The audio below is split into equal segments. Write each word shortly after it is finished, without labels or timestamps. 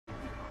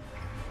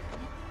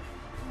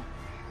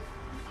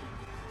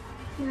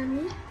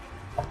Mommy?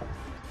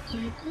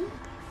 Jackie?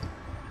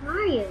 Where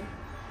are you?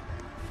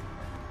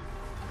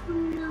 Oh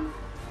no.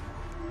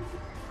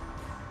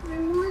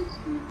 I'm lost.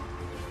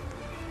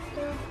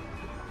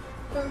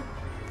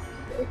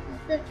 This is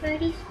the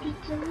Freddy's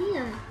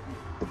Pizzeria.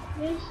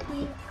 Where's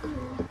my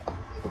gun?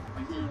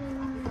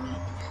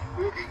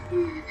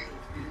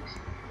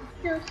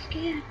 So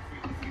scared.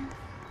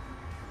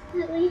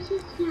 At least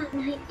it's not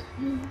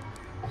nighttime.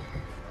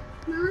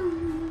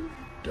 Mommy.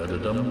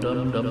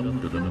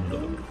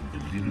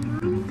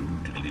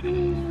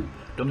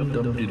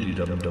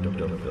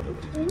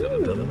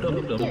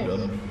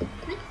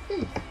 What's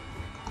this?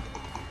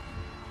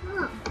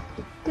 Oh.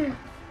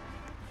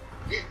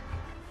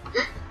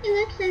 It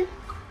looks like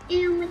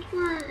which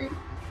one?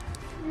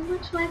 It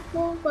looks like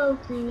Volvo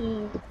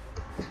thingy.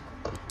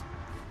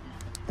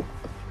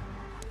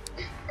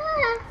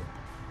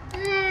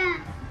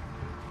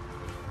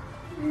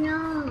 No.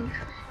 No.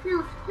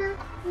 It's not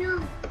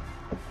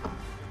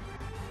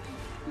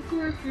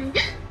fine.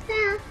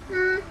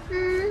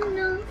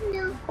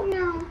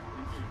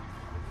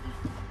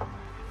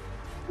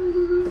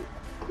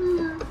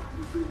 No.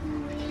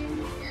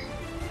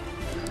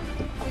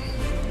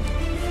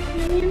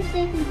 Maybe I'm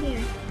safe in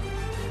here.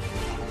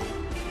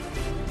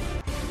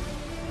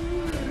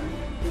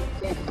 What's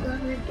this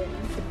lever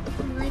doing?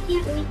 Oh, I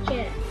can't reach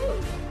it.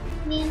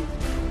 Man.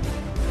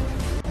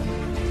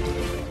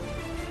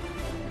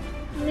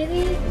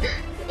 Maybe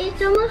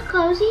it's almost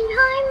closing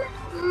time?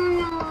 Oh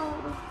no.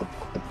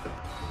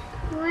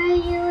 Where do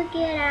you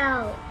get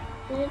out?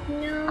 There's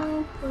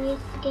no place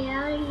to get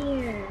out of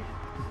here.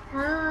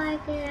 How do I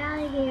get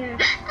out of here?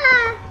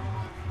 Ah!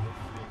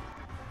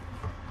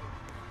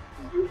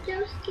 I'm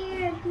so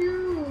scared.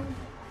 No.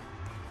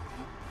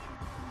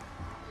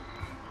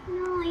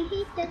 No, I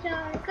hate the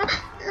dark.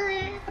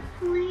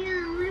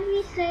 Let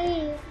me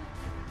save.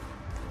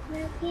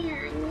 But yeah, I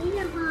need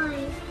to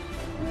hide.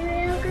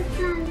 Real good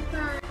time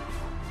spot.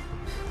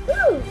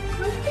 Ooh,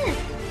 what's this?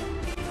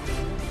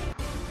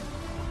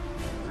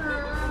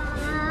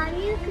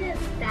 You get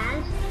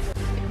fast.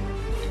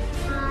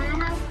 I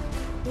have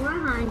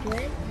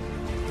 400.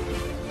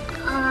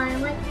 I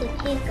want the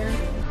Chica.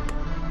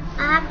 I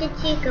have the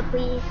Chica,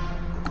 please.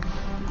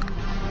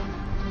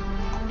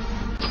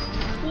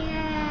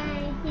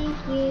 Yay, thank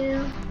you.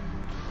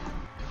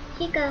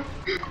 Chica.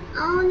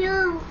 Oh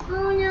no,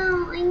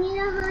 I need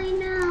to hide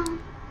now.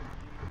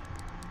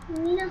 I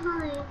need to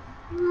hide.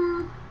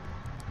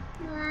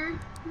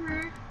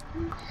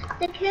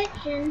 The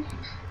kitchen.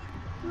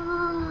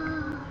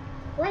 Oh,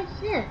 what's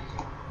this?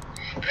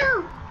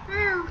 Ow!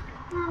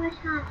 Oh, it's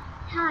hot.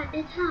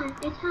 It's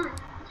hot.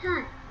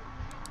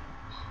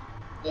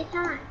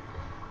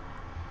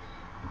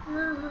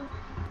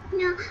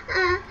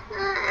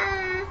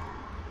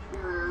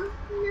 Oh,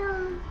 no.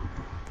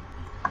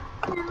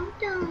 No,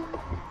 don't.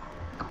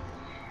 I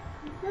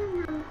don't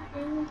know what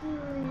I'm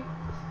doing.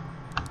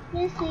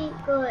 This ain't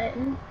good.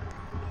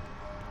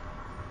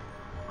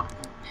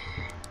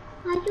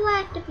 Why do I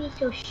have to be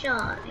so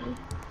shy?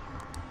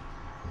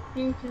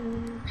 Oh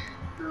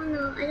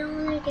no, I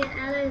don't want to get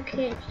out of the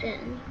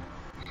kitchen.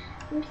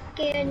 I'm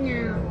scared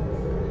now.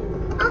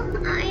 Oh,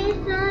 I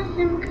saw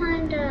some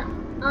kind of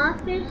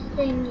office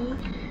thingy,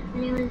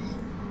 and it was,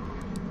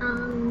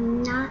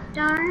 not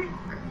dark.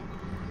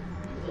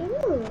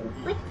 Ooh,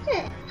 what's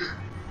this?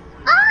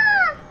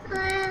 Ah!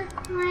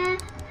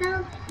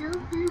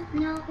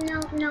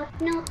 Help,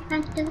 no,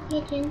 back to the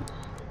kitchen.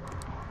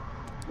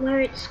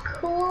 Where it's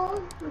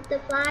cool with the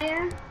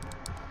fire,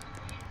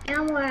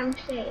 and where I'm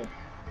safe.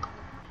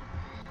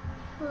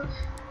 Oh,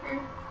 I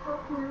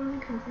hope no one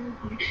comes in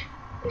here.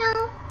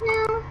 No.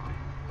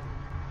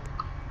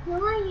 Who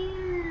are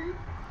you?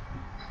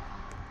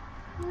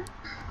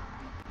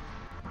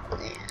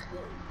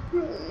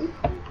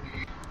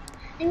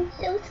 I'm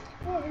so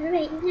scared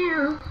right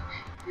now.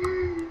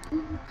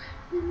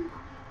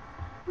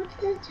 What's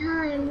the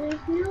time?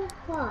 There's no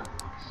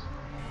clocks.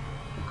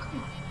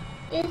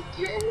 It's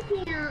 10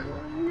 p.m.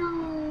 No,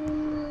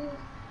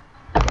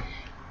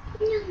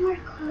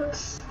 we're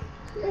close.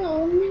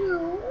 No.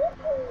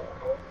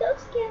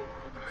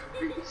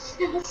 I'm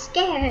so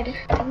scared.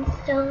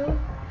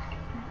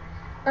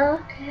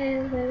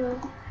 Okay, little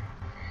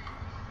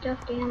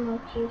stuffed animal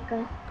Chica.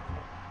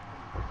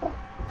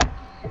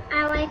 I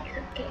like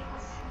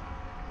cupcakes,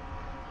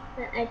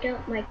 but I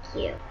don't like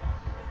you.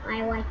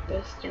 I like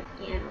this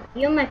stuffed animal.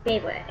 You're my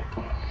favorite.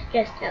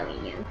 Just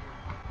telling you.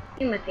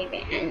 You're my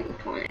favorite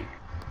animatronic.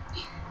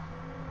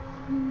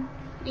 I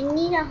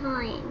need a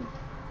hide.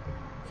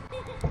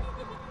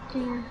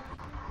 Yeah.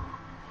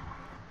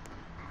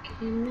 Okay,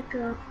 I'm gonna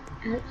go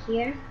out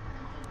here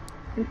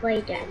and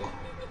play dead.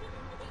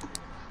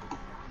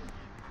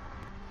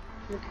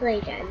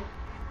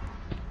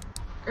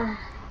 So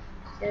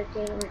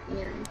they won't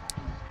know.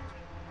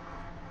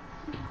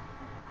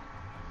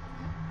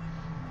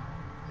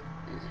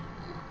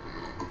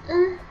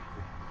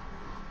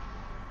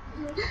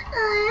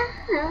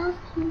 Help.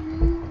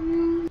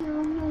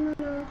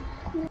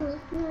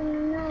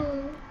 No.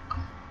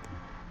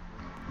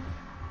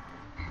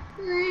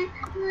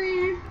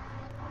 Where?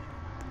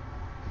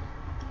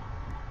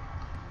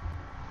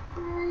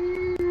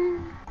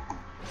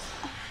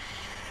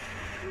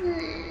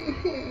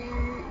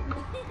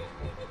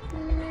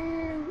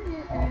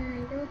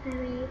 don't have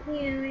any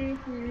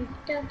parents and I'm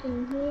stuck in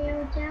here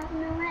without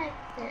no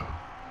exit.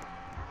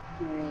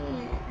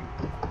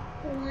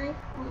 Why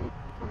can't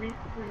I find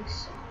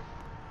myself?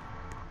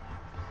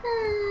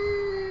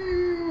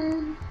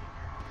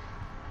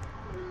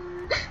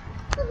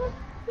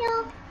 No.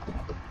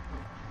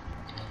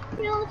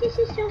 No, this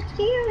is so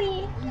scary.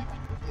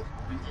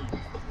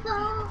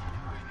 Oh.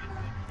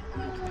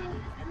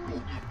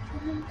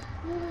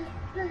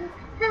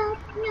 Help,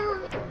 no,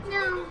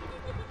 no.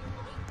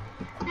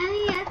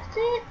 Any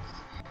exits?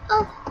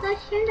 Oh,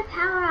 let's turn the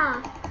power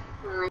off.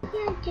 Oh, I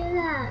can't do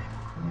that.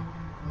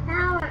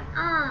 Power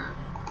off.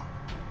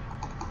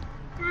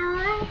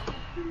 Power?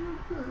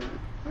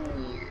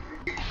 Yeah.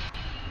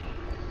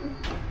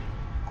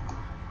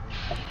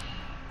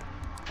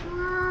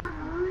 Oh,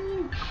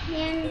 only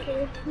can do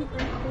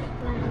this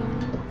button.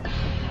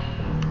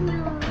 No,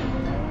 I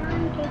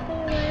want to get a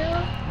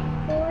little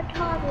poor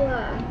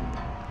toddler.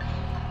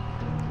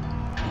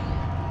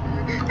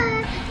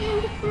 And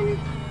it's gonna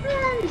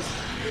run.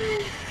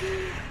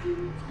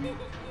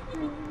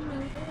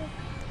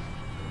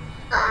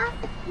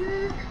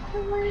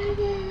 What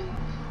again?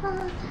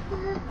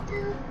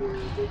 This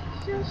is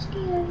so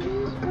scary.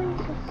 This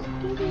place is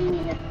scaring me.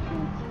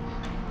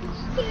 It's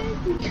scared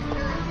me.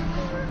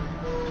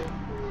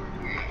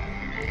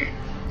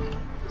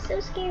 I'm so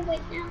scared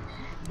right now.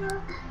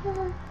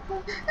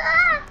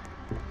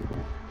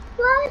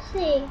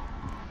 Flossie!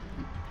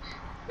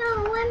 No,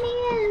 let me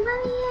in, let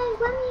me in,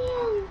 let me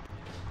in.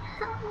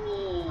 Help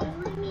me,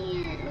 let me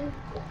in.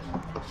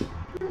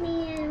 Let me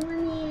in, let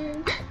me in.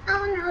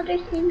 Oh no,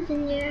 there's things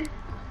in there.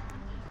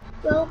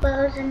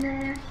 Robos in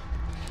there.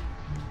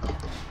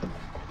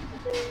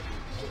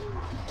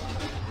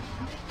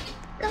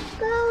 Go,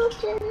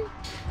 Golden.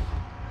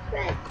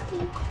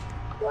 Ready.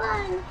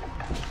 One.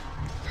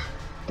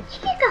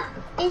 Chica!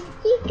 It's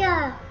Chica!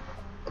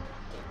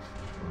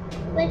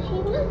 But she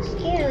looks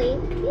scary.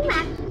 You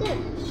match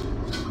this.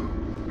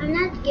 I'm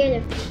not scared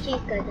of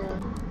Chica though.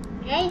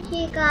 Hey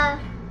Chica!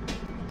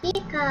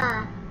 Chica!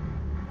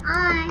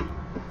 Hi!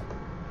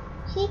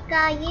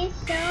 Chica, you're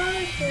so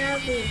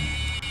lovely.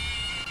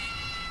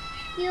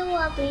 You're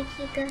lovely,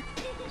 Chica.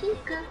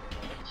 Chica!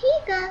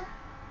 Chica!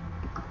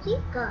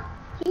 Chica!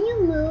 Can you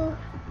move?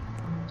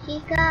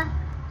 Chica!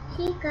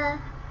 Chica!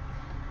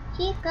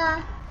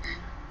 Chica!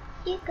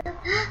 Chica!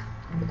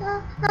 No!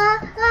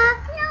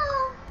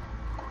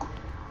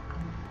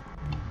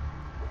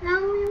 I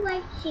only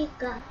like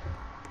Chica.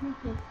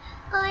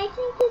 Oh, I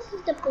think this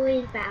is the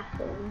boys'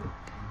 bathroom.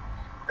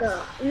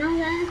 Girl. No,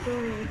 that's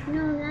boys.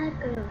 No, that's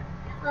girl.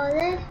 Oh,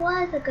 this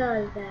was the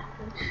girls'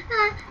 bathroom.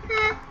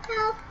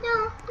 Help! No!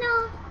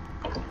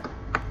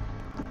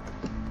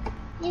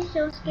 You're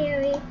so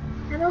scary. I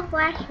have a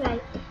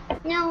flashlight.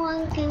 No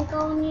one can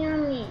go near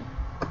me.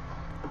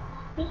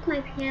 At least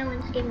my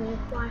parents gave me a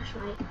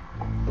flashlight.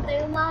 But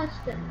I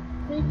lost it.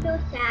 I'm so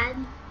sad.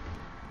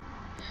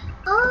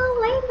 Oh,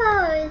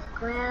 rainbows!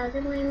 Clouds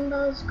and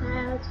rainbows,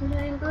 clouds and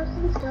rainbows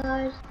and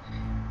stars.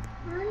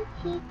 Hi,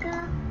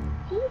 Chica.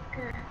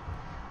 Chica.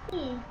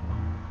 Hey.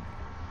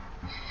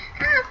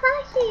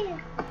 Flossie!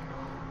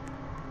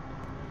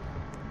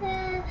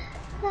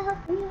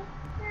 Help me.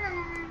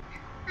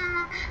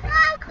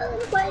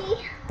 Cool buddy.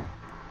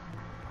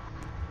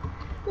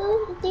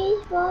 Look at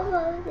these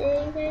bubbles,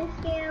 they're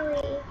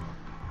scary.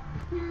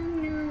 No.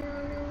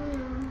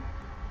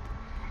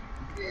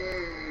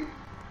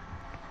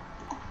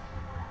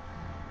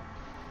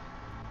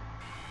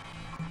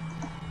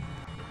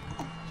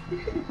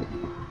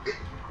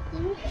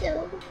 I'm so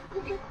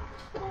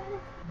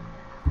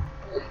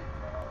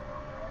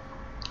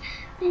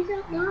I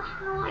don't know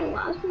how I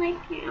lost my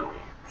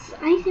parents.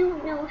 I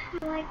don't know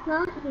how I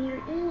got here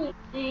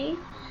anyway.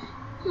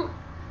 Oh,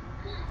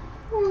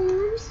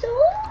 I'm so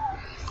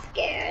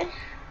scared.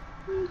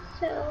 I'm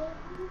so...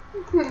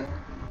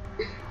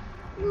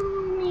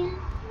 Oh man.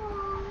 Oh,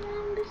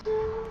 I'm so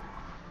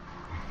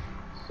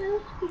scared.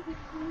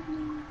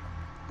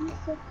 I'm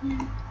so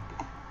scared.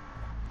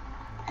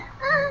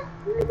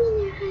 Moving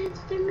their heads.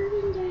 They're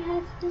moving their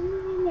heads. They're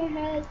moving their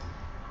heads.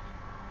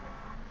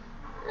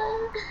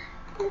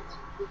 It's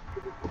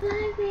 5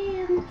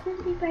 a.m. It's supposed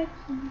to be bright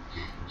soon.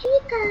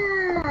 Chica!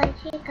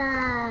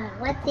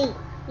 What's it?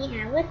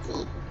 Yeah, what's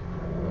it?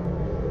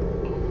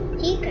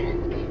 Chica.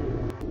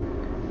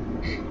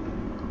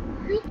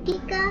 Hi,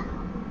 Chica.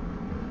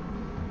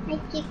 Hi,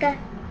 Chica.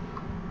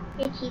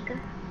 Hey, Chica.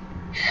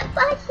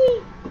 Flossie!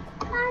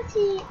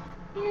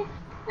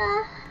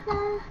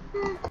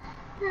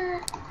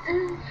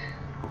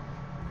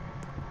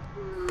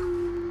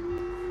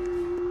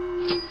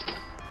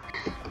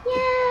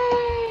 Yay!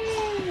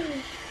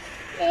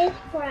 It's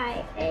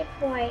bright.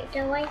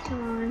 The lights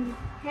are on.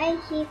 Hey,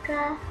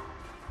 Chica.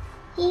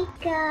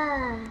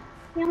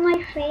 You're my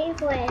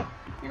favorite.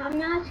 Now, I'm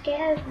not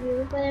scared of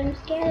you, but I'm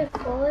scared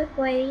of Gold,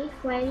 Freddy,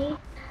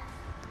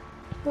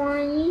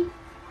 Bonnie,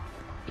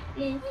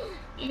 and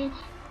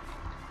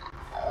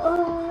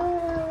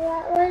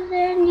what was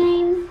their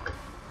name?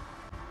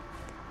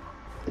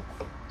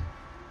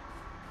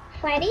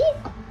 Freddy?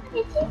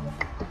 Is he?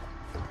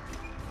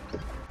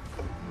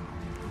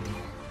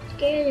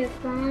 Scared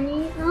of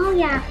Bonnie? Oh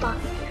yeah,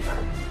 Foxy.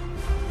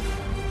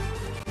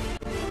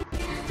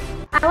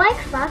 I like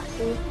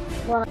Foxy.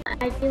 Well,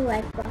 I do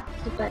like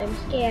Foxy, but I'm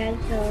scared,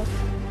 so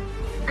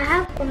I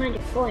have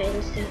 400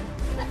 coins, so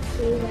let's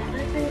see what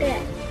I can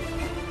get.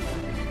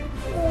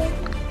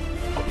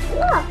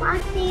 Oh,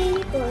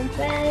 Foxy, going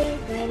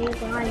Freddy,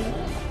 Bonnie.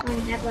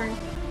 Have one.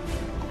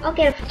 I'll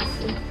get a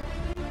Foxy.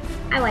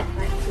 I like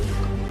Foxy.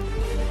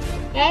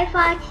 Hey,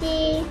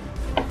 Foxy.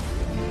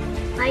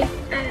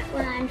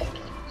 Well, I'm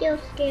still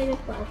scared of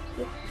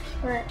Foxy,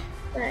 but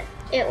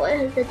it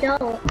was the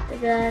doll,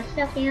 the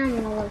stuffed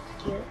animal was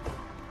cute.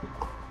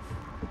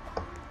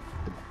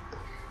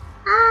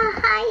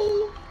 Hi.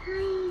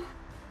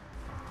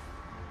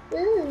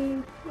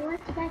 Ooh,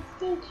 what's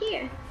backstage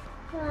here?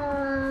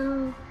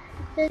 So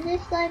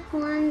just like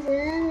ones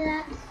in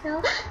that,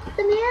 so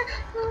the man,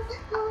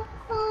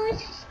 oh,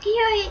 it's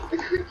scary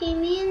looking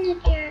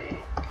manager.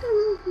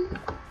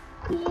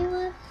 He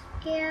looks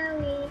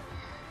scary.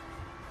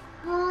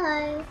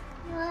 Hi,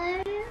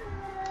 where?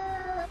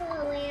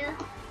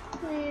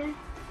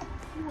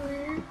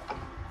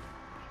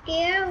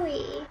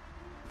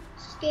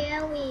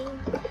 Scary.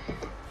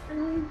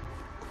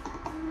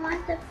 What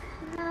the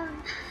fuck?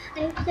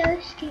 I'm so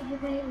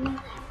scared right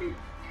now.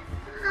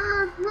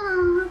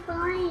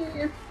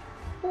 Flying.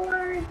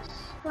 Boards,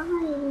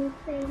 flying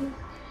things.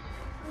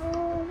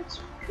 Oh, it's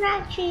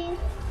scratchy.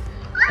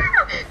 I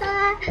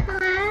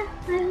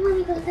don't want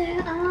to go there.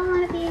 I don't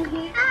want to be in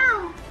here.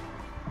 Ow!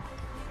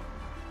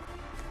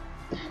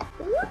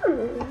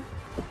 Ooh.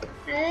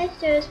 I like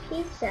there's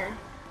pizza.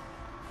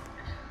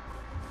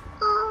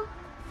 Oh,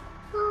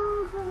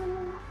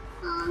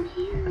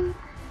 yeah.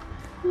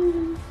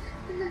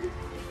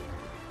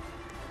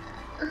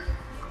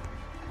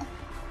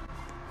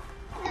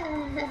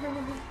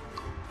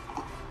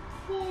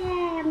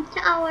 Yeah, I'm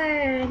tower.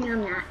 No,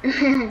 I'm not.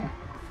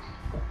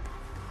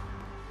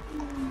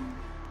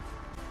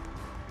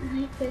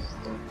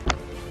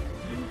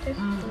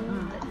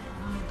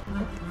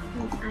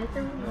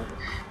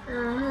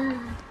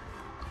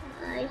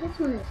 I just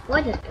want to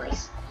explore this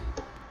place.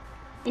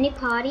 Any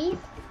parties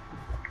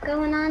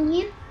going on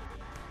here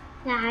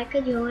that I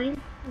could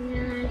join? And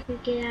then I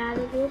could get out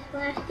of this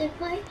blasted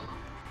place?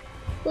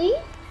 Please?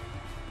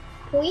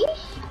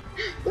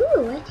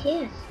 Ooh, what's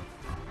this?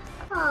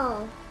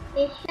 Oh,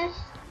 it's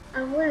just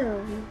a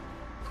room.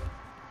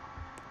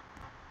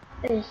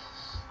 It's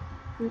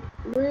a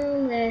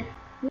room with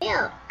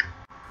milk.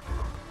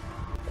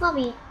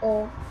 Probably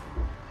old.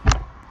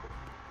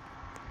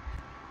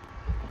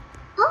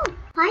 Oh,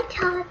 hi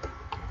Todd.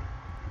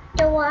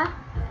 Door.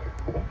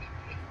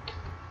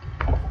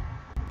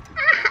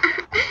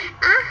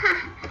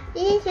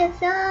 This is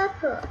so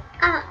cool.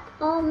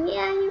 Oh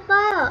man, you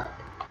got up.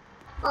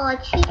 Oh,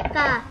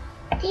 Chica.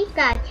 Go to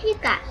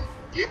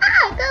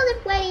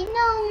Freddy.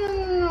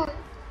 No.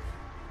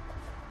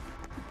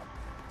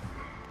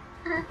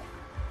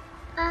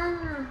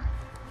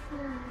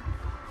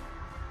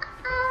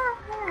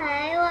 I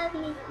love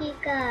you,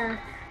 Chica.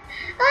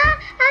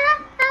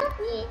 Help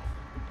me.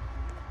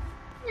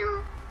 No.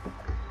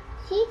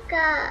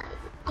 Chica,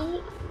 I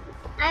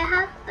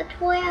have a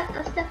toy,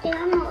 a stuffed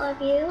animal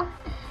of you.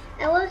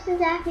 It looks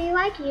exactly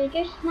like you,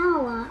 just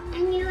smaller.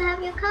 And you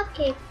have your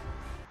cupcake.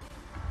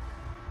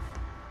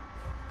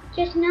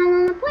 Just not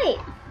on the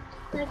plate,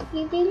 like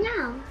you do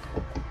now.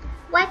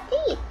 Let's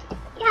eat.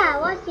 Yeah,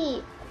 let's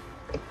eat.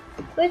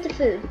 Where's the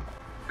food?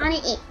 I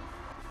want to eat.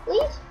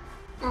 Please?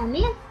 Oh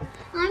man,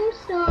 I'm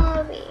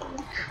sorry.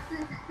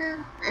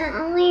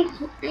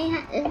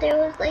 There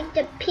was like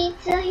the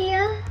pizza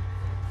here.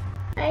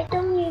 I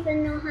don't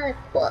even know how to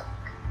cook.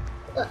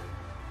 Look,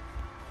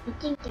 I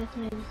think that's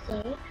how you say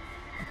it.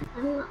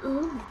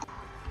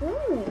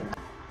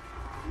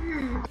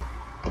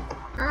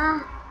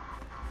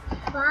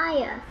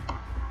 Fire.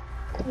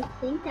 I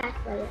think that's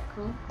what it's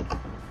called.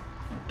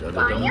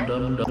 Fire?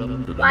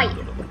 Right.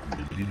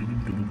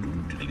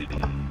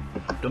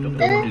 No,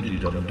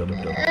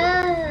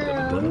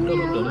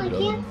 I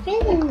can't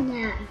fit in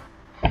that.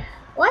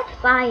 What's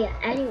fire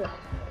anyway?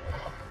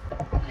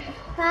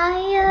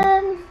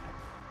 Fire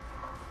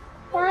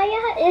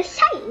is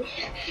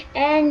safe,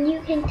 and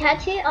you can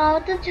touch it all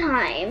the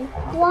time.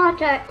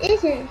 Water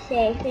isn't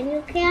safe, and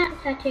you can't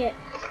touch it,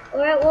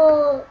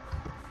 or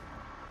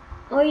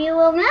you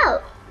will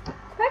melt.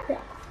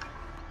 Perfect.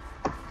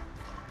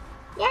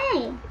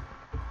 Yay!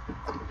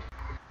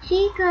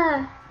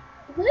 Chica,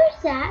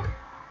 who's that?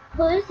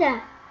 Ah!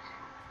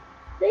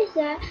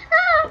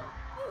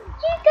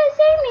 Chica,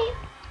 save me!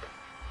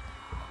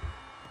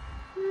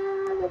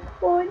 The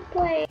corn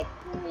plate.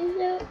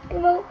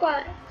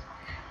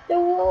 The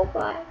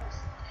robots.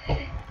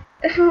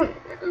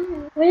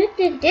 Where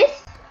did this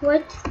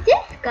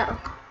go?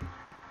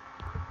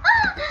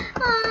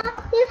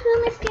 This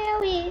room is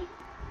scary.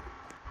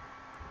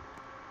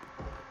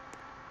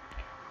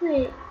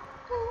 Wait,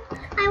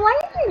 I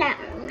went in that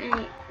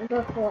night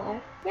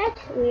before.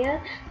 That's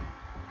weird.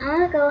 I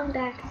wanna go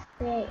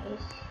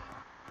backstage.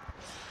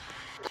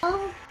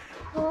 Oh,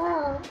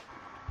 Whoa.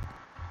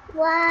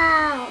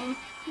 Wow.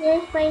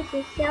 This place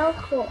is so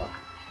cool.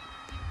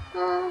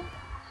 Oh,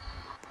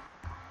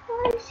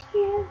 I'm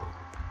scared.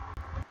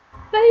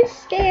 I'm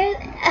scared.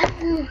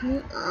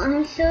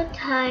 I'm so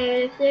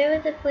tired. If there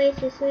was a place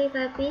to sleep,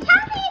 I'd be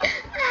happy.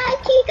 Ah,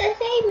 Chica,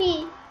 save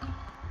me.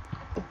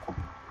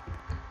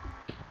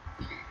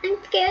 I'm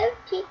scared of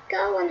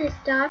Chica when it's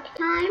dark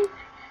time.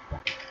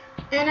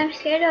 And I'm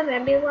scared of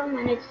everyone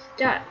when it's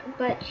dark.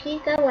 But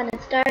Chica when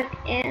it's dark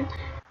and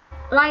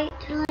light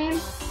time.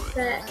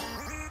 But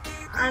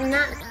I'm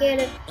not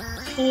scared of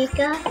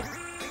Chica.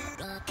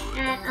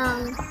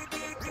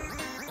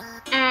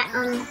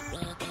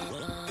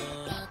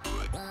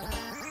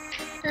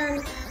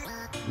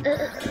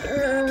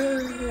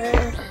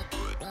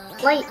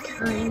 Light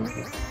time.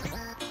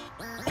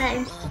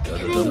 I'm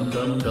scared at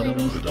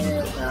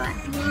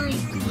night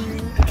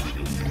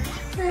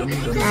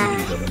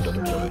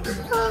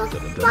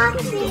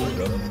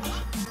time.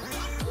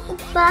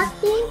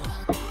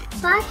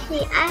 Foxy,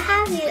 I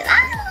have you. Ah,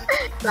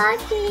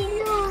 Foxy,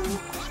 no.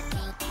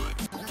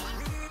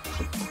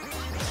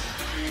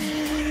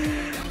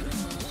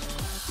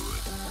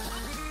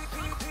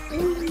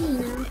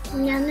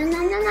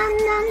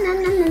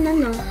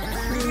 No.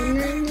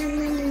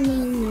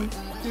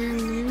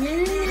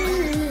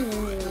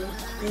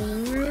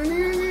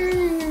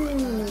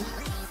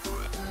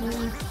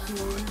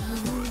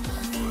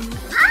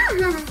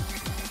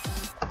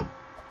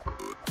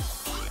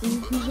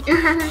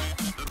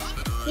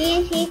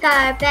 He got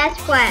our best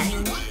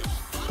friend.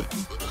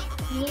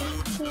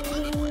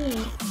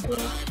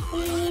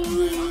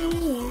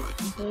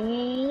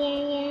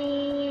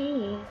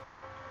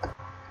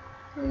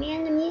 Oh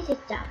man, the music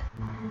stopped.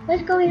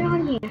 What's going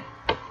on here?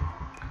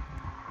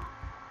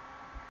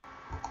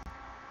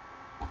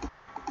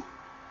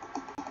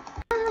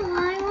 Oh,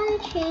 I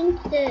want to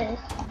change this.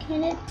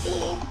 Can it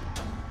be?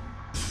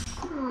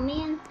 Oh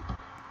man.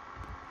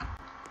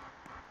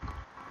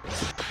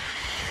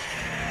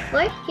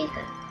 Where's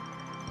Chica?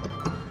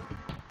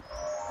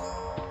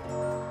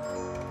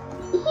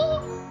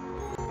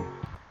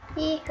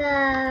 Chica,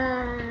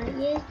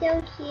 you're so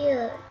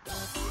cute.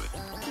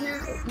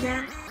 Not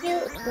that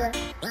cute, but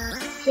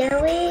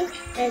silly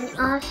and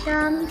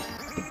awesome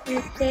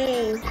and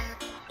safe.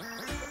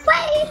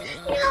 Wait,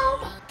 no!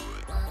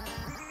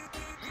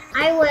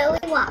 I really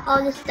want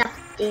all the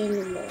stuffed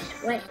animals.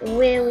 Like,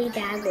 really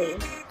badly.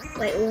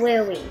 Like,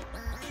 really.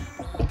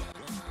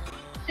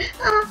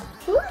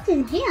 Who's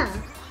in here?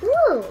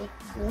 Ooh!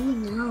 Oh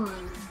no.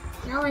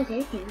 No one's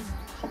in here.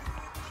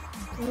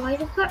 Why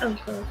the curtains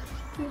closed?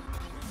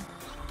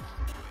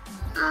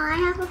 I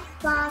have a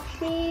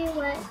Foxy.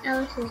 What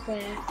else is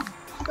there?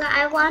 But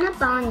I want a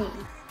Bonnie.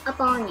 A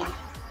Bonnie.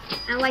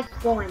 I like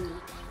Bonnie.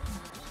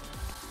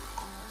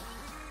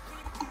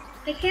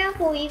 I can't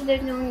believe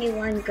there's only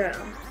one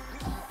girl.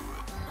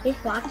 Is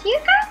Foxy a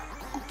girl?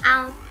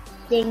 I don't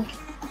think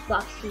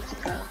Foxy's a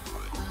girl.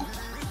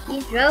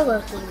 These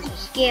Roblox ones are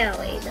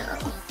scary though.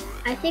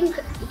 I think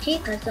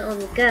Chica's the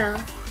only girl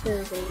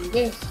who's in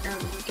this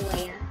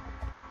duet.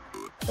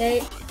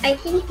 But I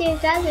think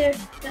there's other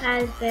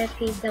fazbear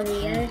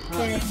pizzarias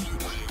that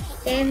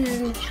same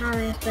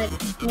animatronics, but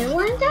new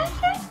ones I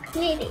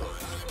think?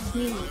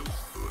 Maybe.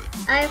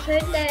 I've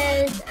heard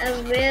there's a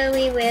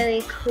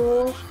really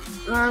cool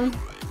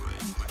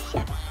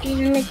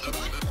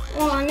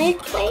animatronic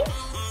place.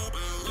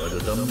 It's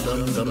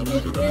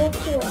real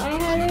cool. I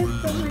had it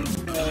from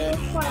my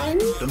friend.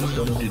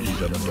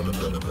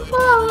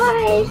 Oh,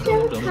 I'm so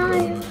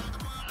tired.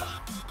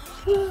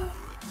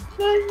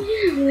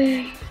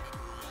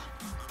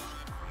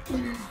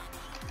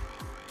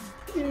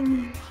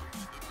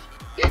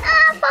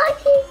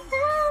 Foxy!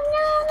 No.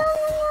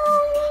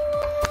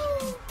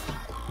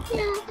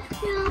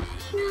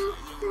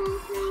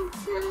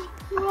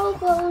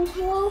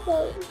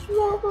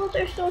 Robos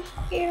are so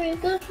scary.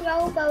 Those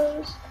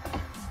Robos.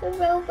 The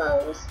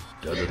Robos.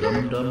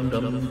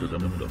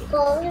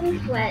 Golden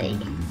sweaty.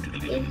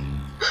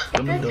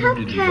 The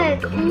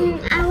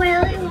cupcake. I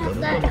really want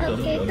that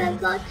cupcake. That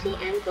Foxy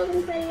and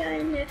Golden Freddy are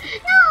in there.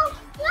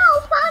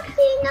 No,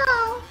 Foxy,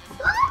 no.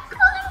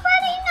 Golden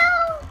Freddy, no.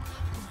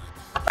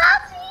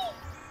 Foxy.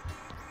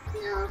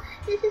 No,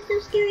 this is so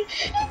scary.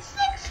 It's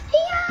 6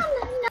 p.m.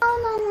 No.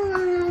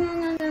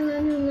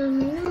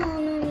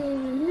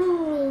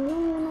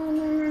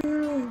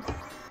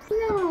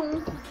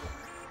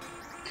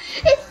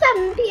 It's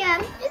 7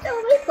 p.m. It's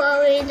almost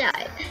falling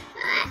night.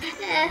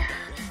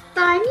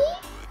 Bonnie?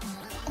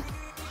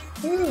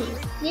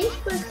 This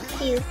looks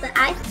cute, but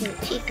I think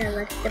Chica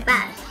looks the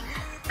best.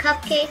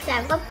 Cupcakes,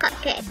 I love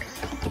cupcakes.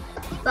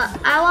 But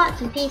I want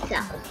some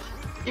pizza.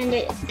 And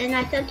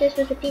I thought this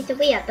was a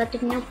pizzeria, but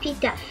there's no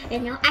pizza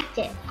and no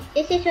exit.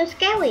 This is so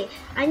scary.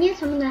 I need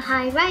someone to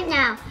hide right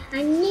now.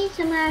 I need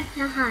somewhere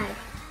to hide.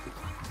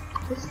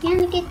 It's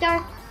gonna get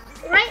dark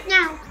right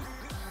now.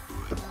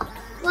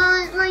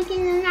 Well, like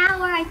in an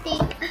hour, I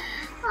think.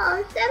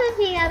 Oh, 7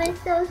 p.m. is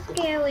so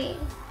scary.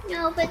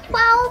 No, but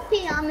 12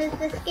 p.m. is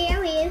the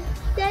scariest.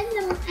 Then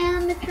the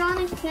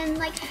animatronic can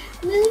like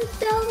move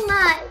so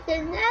much,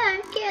 and then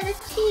I'm scared of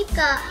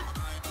Chica.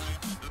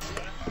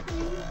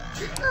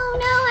 Oh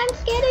no, I'm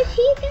scared of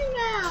Chica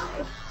now.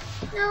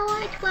 No,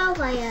 at 12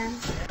 I am.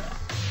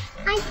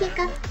 Hi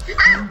Chica.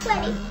 Ah,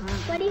 Buddy.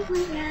 Buddy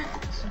went out.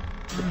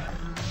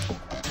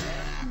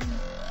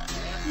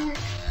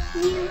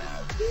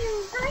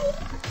 Hi,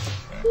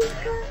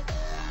 Chica.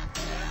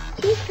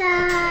 Chica,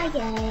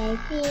 yeah,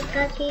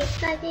 Chica,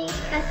 Chica, Chica,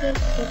 Chica,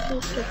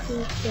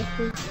 Chica,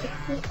 Chica,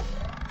 Chica,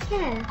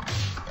 yeah,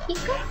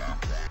 Chica,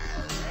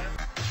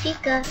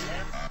 Chica,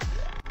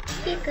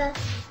 Chica,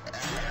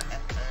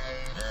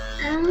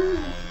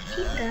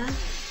 Chica,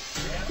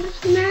 what's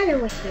the matter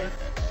with you?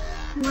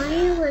 Why are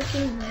you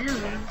looking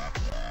around?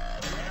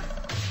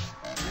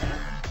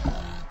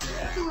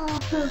 Oh,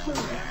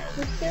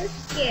 I'm so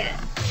scared.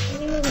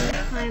 I'm even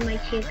gonna find my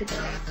Chica doll.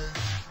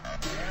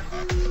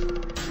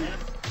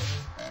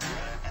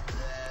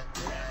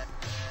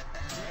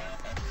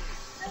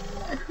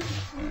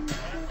 I'm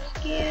so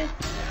scared.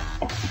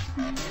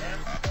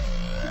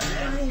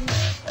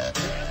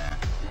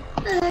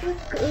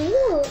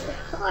 Ooh,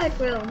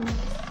 courtroom.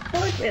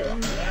 Courtroom.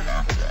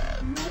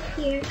 I'm right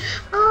here.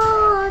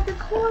 Oh, the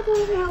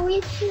courtroom that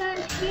we to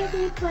that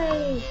scary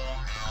place.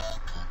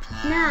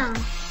 Now,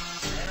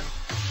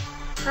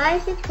 why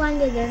is it one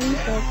that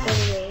doesn't go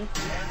away?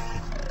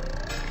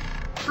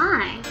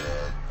 Why?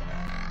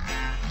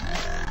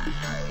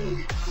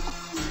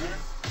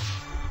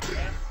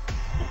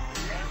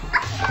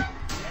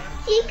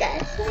 Chica,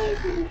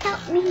 please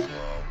help me.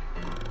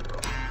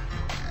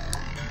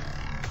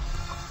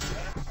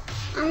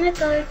 I'm gonna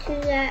go to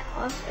that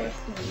office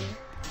now.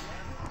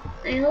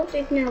 I hope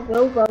there's no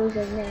Robos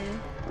in there.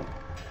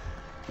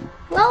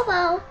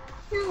 Robo!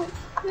 No,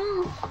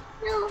 no,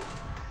 no.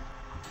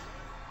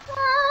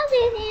 Oh,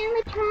 there's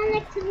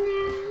animatronics in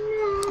there.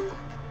 No.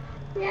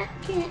 That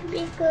can't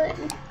be good.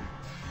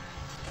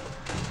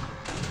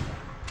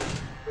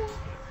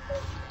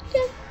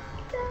 Just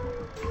no.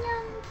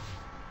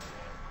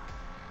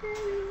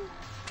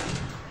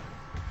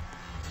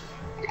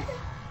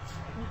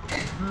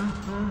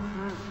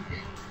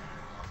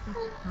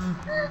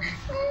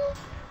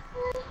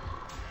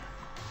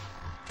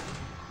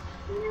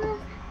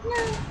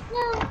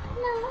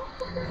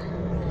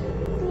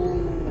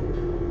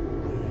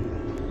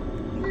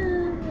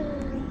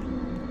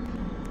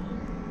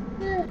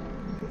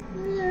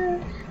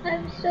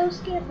 I'm so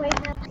scared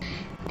right now.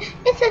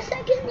 It's the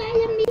second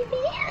night of me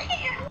being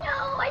here.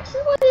 No, I just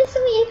want to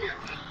sleep.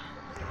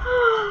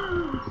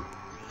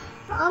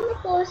 I'm gonna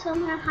go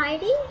somewhere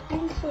hiding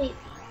and sleep.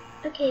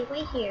 Okay,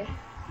 wait here.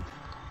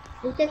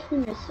 I'm just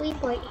gonna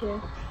sleep right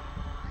here.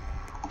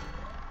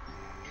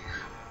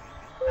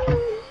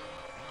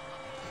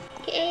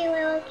 Okay,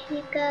 little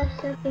Chica,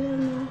 so feel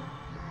me.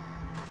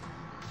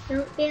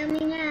 Don't feel me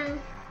now.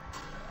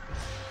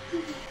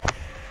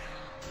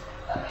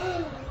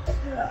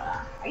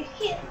 I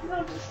can't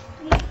go to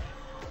sleep.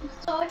 I'm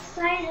so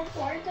excited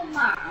for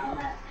tomorrow.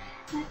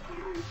 My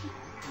parents are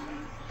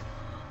coming.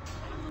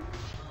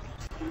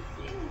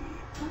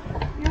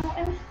 No,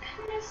 it was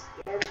kind of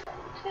scary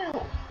too.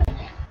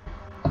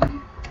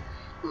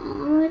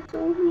 Oh, it's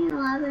only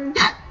 11.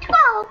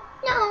 12!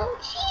 No,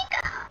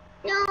 Chica!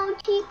 No,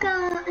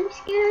 Chica. I'm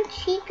scared of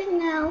Chica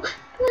now. What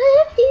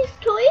if these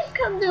toys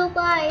come to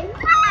life?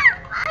 Ah,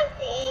 I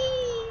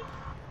see!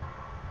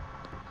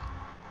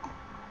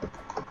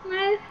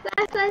 My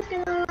flashlight's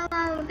gonna run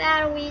out of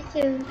battery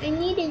soon. I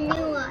need a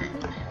new one.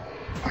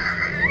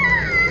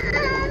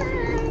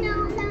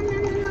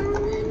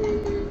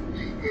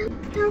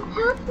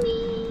 Help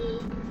me!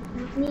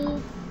 Help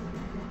me!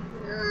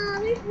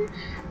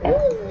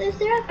 Oh, is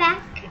there a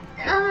back?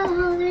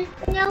 Oh, there's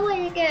no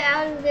way to get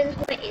out of this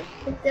place.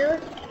 It's so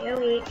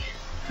scary.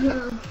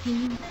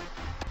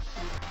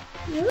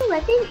 Ooh,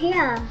 what's in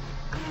here?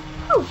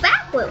 Oh,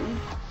 back room!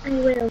 I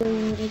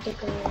really need to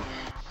go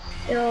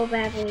so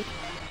badly.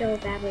 So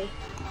badly.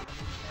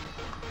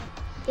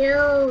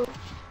 Ew.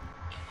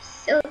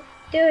 So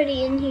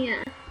dirty in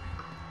here.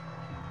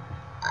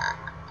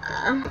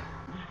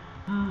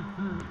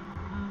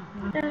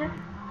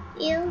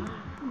 You.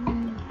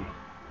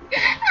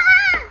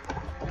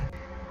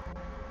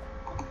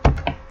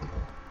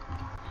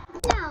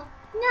 No,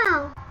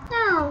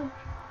 no.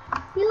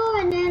 You're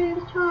an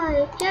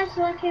animatronic, just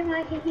looking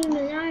like a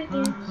human, aren't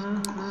you?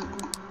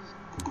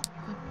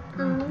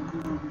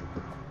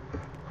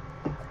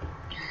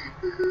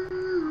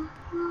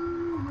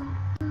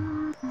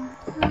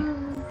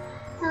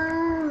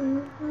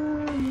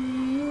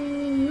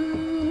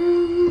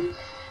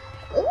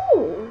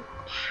 Ooh,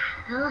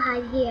 I'll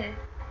hide here.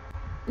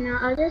 Now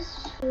I'll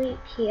just sleep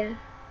here.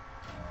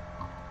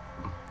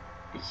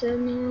 So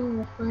no one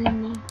will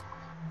find me.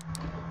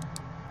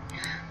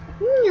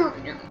 No,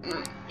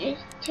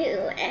 it's too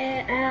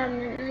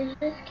and I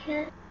just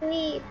can't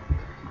sleep.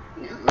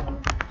 No.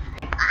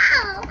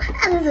 Ow!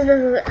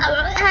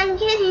 I'm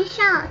getting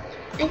shocked,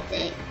 I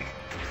think.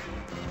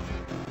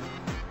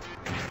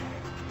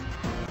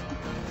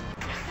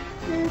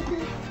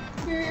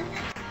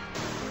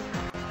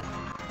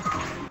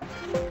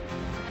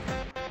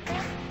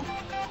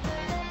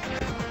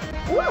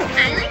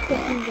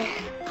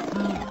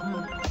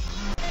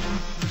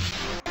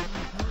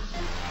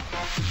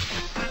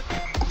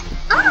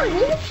 Oh,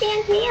 this is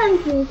Dan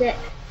Leon's music.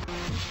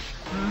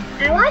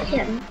 I watch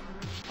him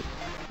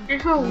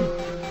at home.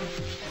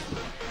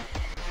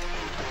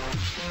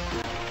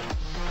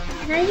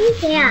 How do you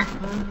say that?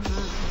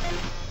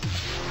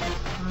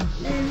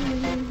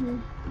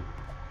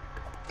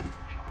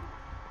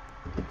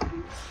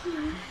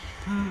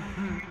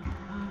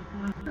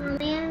 Oh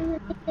man,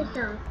 let me take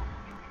this off.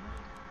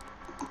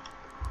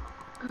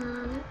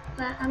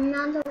 But I'm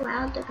not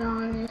allowed to go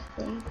on this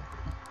thing.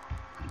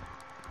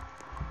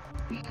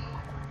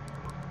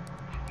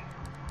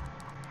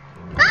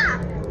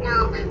 Ah!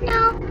 No,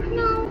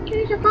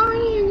 there's a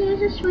bunny and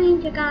there's a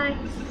stranger guy.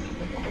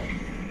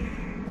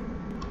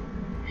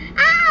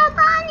 Ah,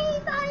 bunny,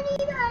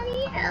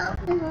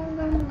 help.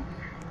 No.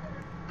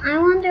 I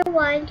wonder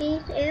why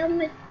these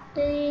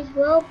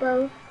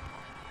robots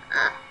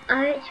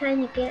aren't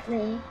trying to get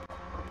me.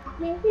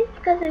 Maybe it's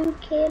because I'm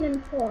kid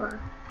and poor.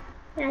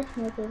 That's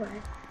maybe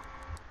why.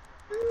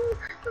 Oh,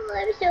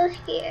 I'm so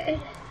scared.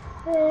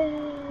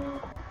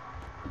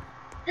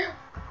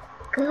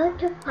 Go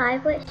to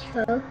private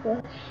show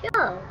for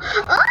show.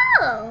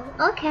 Oh,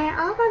 okay.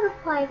 I'll go to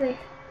private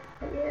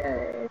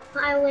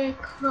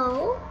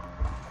call.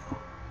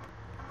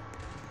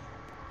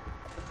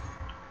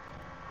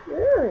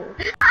 Ooh.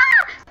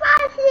 Ah,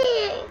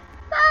 Bossy!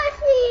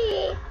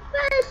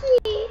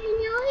 And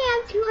you only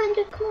have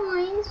 200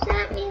 coins.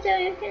 That means that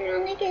you can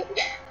only get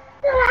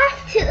the last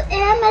 2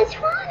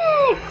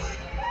 animatronics.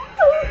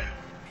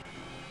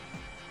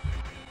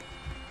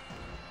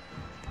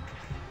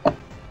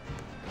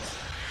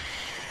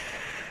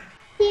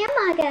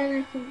 Again, I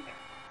think.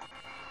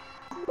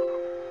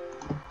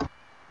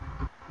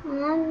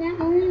 Oh, that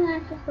only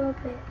lasts a little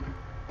bit.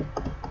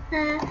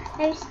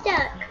 I'm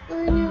stuck.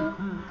 Oh no.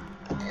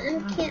 I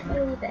can't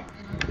move it.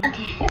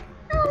 Okay.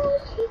 Oh,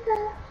 Chica.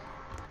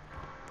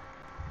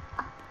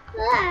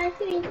 Ah,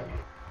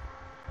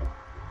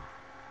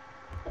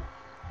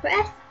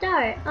 press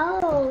start.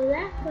 Oh,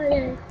 that's what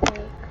it's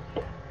like.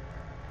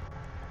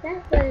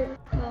 That's what it's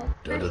called.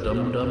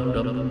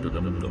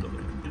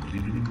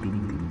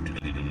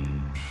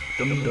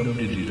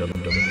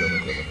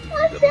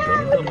 What's that?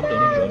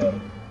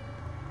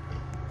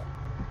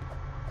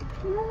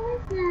 What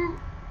was that?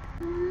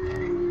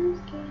 I'm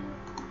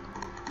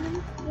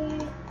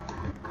scared.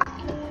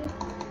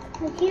 I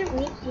can't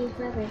reach these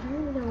levers. I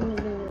don't even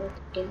know what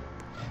to do.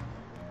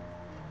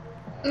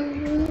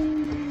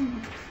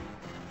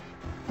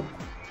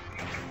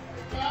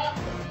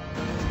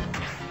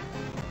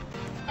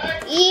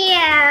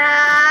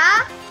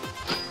 Yeah.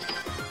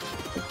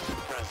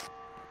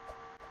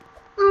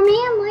 Oh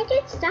man, why did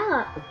it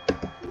stop?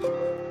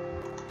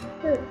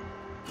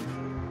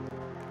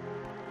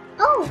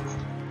 Oh,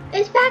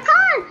 it's back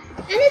on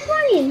and it's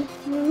running.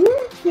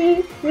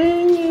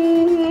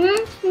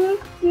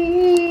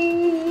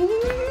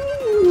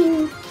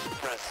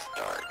 Press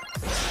start.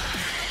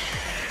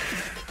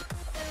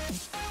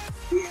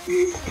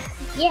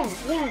 Yeah.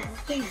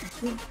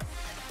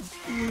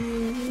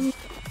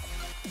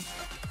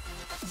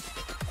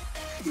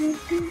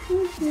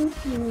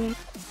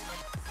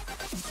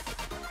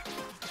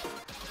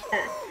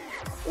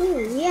 Ooh,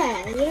 yeah.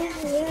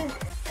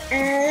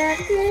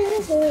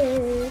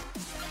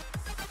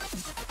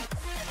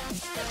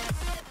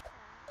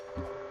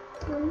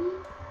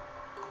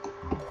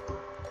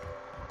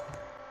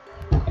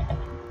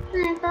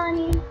 Hi,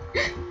 Bonnie.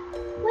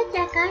 What's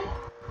that guy?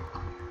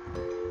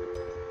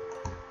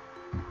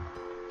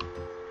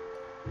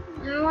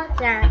 What's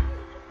that?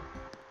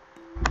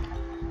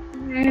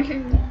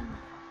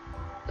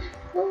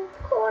 Oh,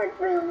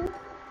 courtroom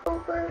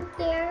over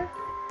there.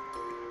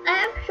 I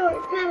have short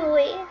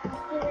memory.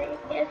 I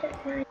guess I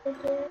kind of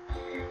do.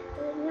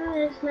 But not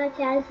as much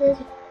as this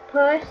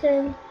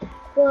person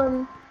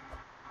from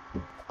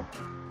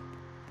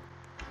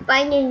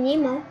Finding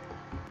Nemo.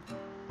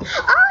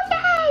 Oh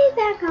yeah, he's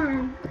back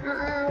on.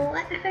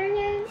 What's her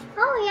name?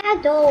 Oh yeah,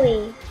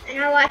 Dory. And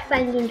I watched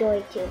Finding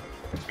Dory too.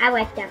 I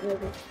like that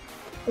movie.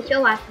 You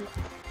should watch it.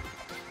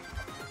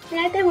 And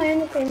I've been wearing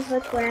the same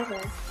clothes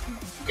forever.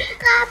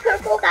 Ah,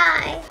 purple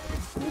guy.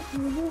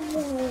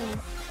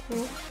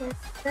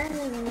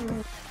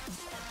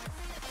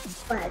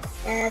 What?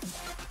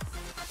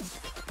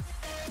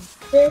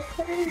 This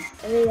one?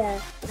 Yeah.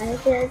 I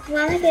just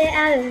wanna get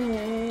out of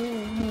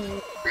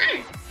here.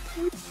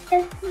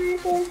 Just wanna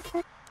get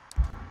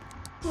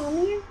home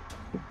here.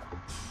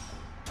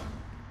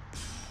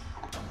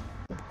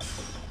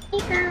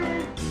 Chica.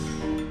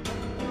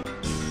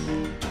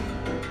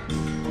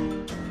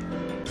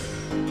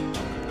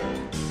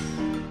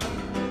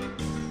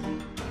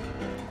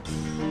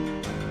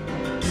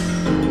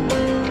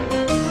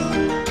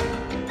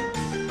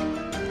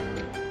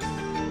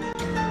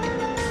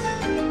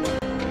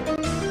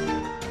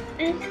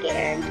 I'm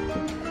scared.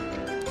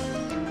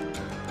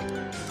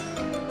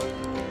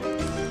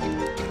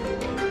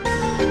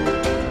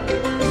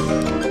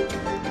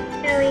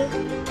 Ellie.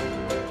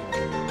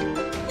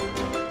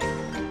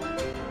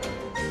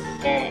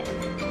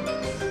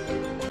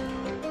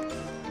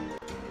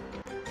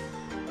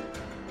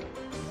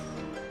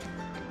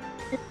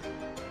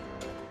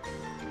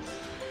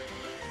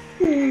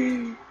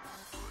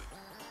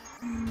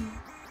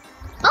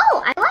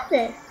 Oh, I got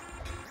this.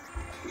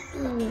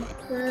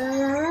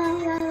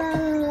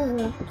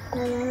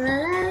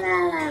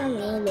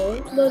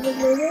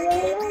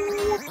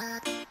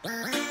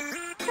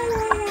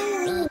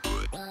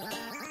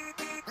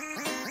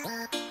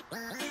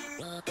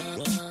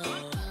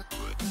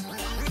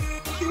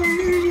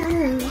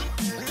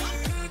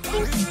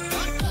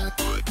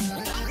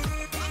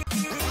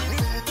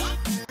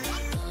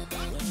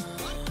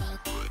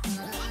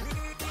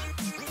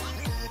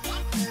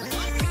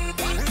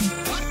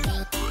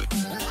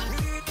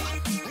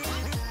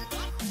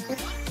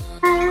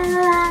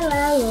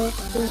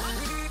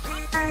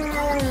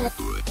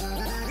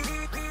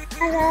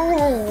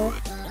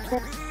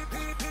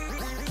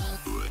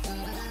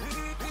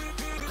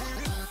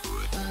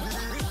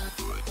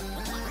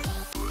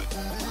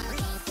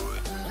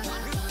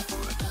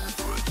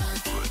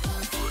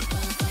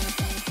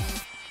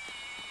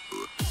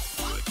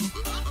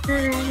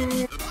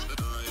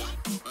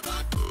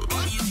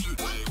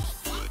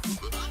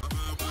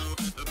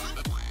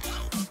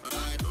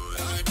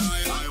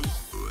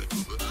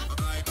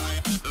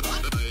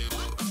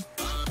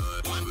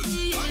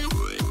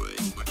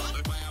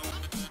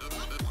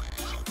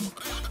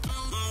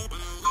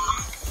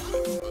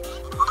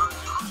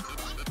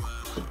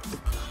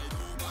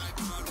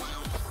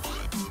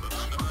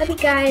 Hope you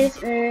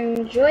guys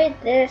enjoyed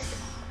this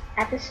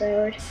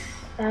episode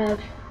of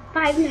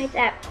Five Nights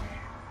at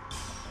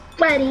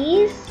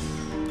Freddy's.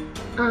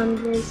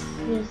 This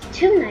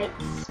 2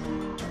 nights.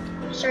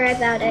 Sorry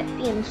about it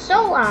being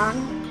so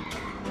long.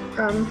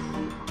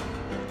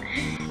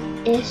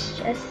 It's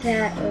just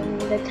that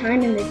the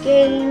time in the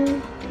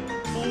game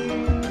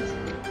and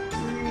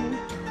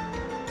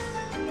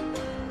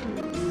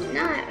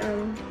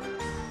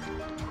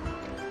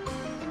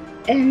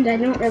and I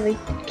don't really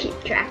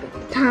keep track of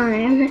the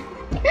time.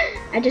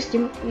 I just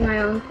do my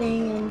own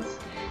thing, and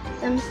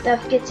some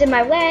stuff gets in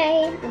my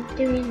way of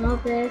doing all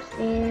this.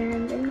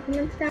 And in the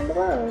comments down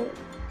below,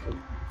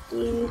 do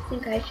you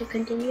think I should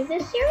continue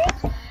this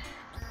series?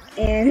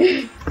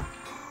 And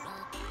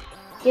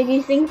did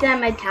you think that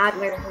my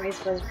toddler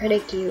voice was pretty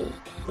cute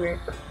or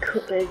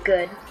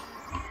good?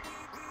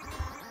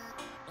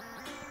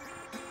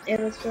 It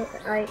was so,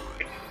 like,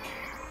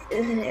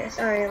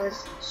 sorry, it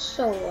was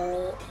so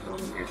low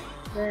at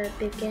the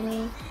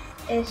beginning.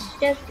 It's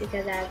just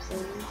because I have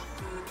some,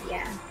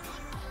 yeah.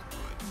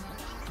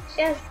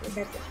 Just because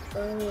it's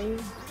early.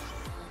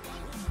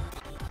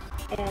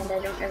 And I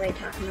don't really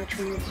talk much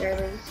when it's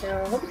early.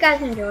 So, hope you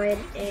guys enjoyed.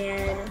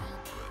 And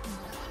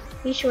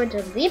be sure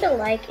to leave a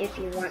like if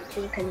you want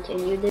to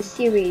continue this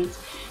series.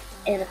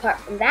 And apart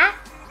from that,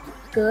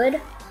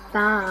 goodbye.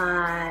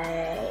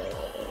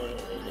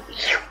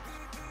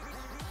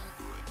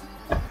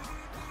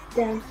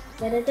 Dun,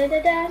 da da da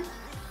da da.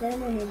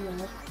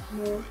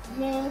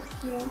 No.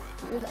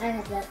 I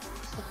have that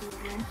stuff in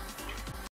my hand.